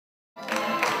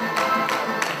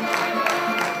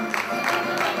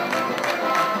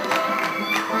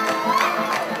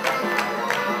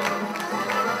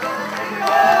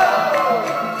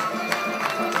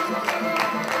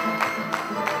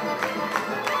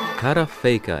Cara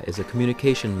Feika is a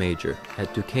communication major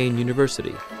at Duquesne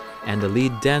University and the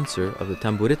lead dancer of the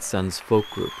Tamburitzans folk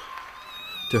group.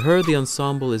 To her, the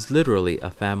ensemble is literally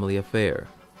a family affair.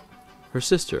 Her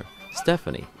sister,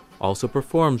 Stephanie, also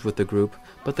performs with the group,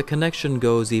 but the connection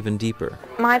goes even deeper.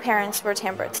 My parents were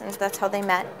Tamburitzans, that's how they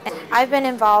met. I've been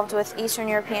involved with Eastern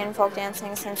European folk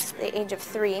dancing since the age of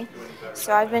 3,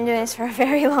 so I've been doing this for a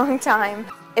very long time.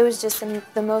 It was just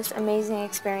the most amazing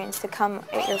experience to come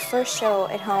at your first show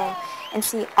at home and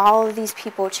see all of these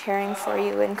people cheering for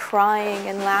you and crying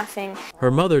and laughing.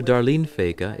 Her mother, Darlene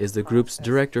Feika, is the group's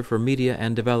director for media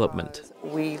and development.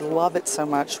 We love it so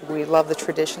much. We love the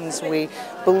traditions. We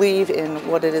believe in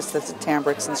what it is that the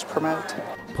Tamburitzans promote.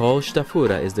 Paul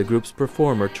Stafura is the group's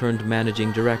performer turned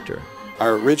managing director.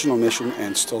 Our original mission,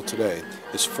 and still today,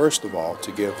 is first of all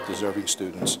to give deserving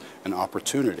students an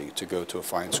opportunity to go to a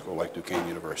fine school like Duquesne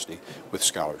University with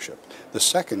scholarship. The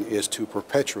second is to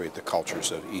perpetuate the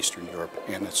cultures of Eastern Europe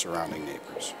and its surrounding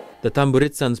neighbors. The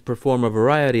Tamburitzans perform a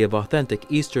variety of authentic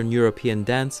Eastern European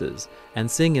dances and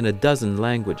sing in a dozen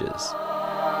languages.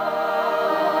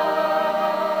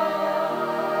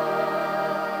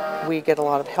 We get a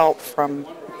lot of help from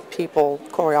people,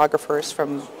 choreographers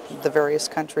from the various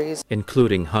countries,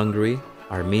 including Hungary,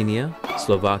 Armenia,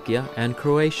 Slovakia, and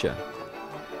Croatia.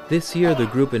 This year, the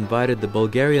group invited the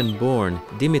Bulgarian-born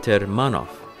Dimitar Manov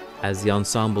as the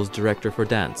ensemble's director for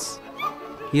dance.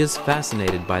 He is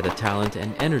fascinated by the talent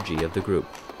and energy of the group.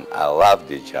 I love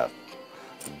the job.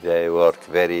 They work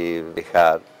very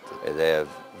hard. They are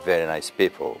very nice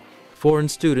people. Foreign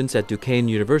students at Duquesne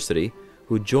University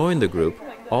who join the group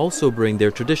also bring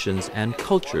their traditions and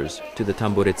cultures to the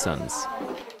Tamburitzans.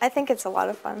 I think it's a lot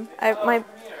of fun.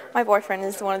 My boyfriend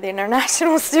is one of the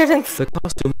international students. The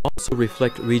costumes also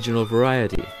reflect regional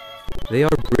variety. They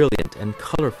are brilliant and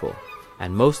colorful,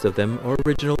 and most of them are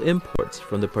original imports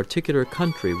from the particular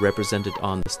country represented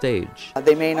on the stage.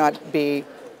 They may not be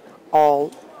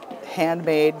all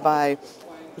handmade by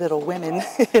little women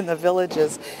in the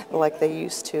villages like they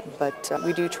used to, but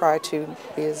we do try to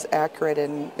be as accurate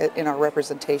in our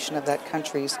representation of that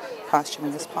country's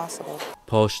costuming as possible.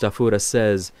 Paul Stafura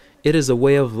says it is a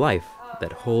way of life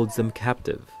that holds them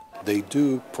captive. They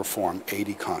do perform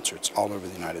 80 concerts all over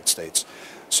the United States,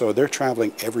 so they're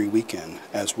traveling every weekend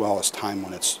as well as time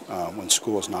when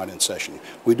school is not in session.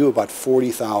 We do about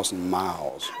 40,000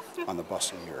 miles on the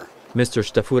bus a year. Mr.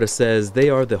 Stafura says they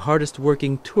are the hardest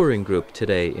working touring group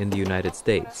today in the United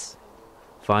States.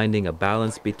 Finding a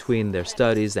balance between their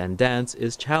studies and dance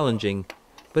is challenging,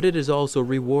 but it is also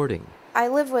rewarding. I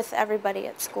live with everybody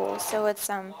at school, so it's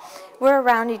we're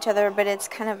around each other, but it's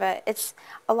it's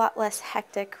a lot less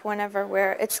hectic whenever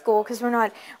we're at school because we're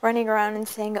not running around and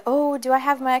saying, "Oh, do I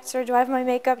have my extra? Do I have my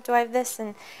makeup? Do I have this?"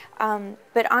 And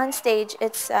but on stage,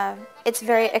 it's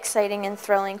very exciting and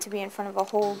thrilling to be in front of a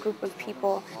whole group of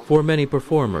people. For many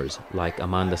performers, like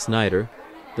Amanda Snyder,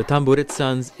 the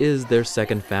Tamburitzans is their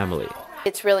second family.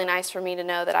 It's really nice for me to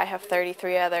know that I have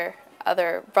 33 other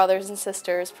brothers and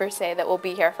sisters, per se, that will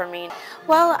be here for me.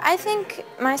 Well, I think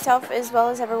myself, as well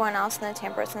as everyone else in the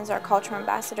Tamburitzans, are cultural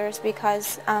ambassadors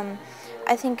because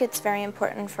I think it's very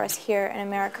important for us here in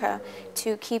America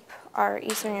to keep our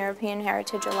Eastern European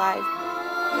heritage alive.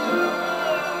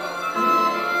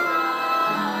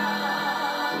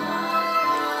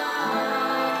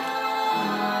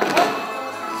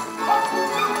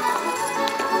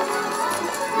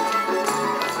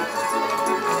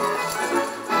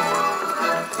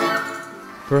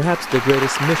 Perhaps the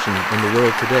greatest mission in the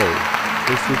world today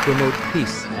is to promote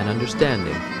peace and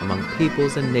understanding among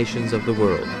peoples and nations of the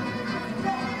world.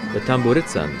 The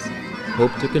Tamburitzans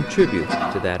hope to contribute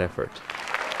to that effort.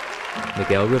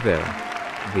 Miguel Rivera,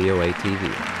 VOA TV.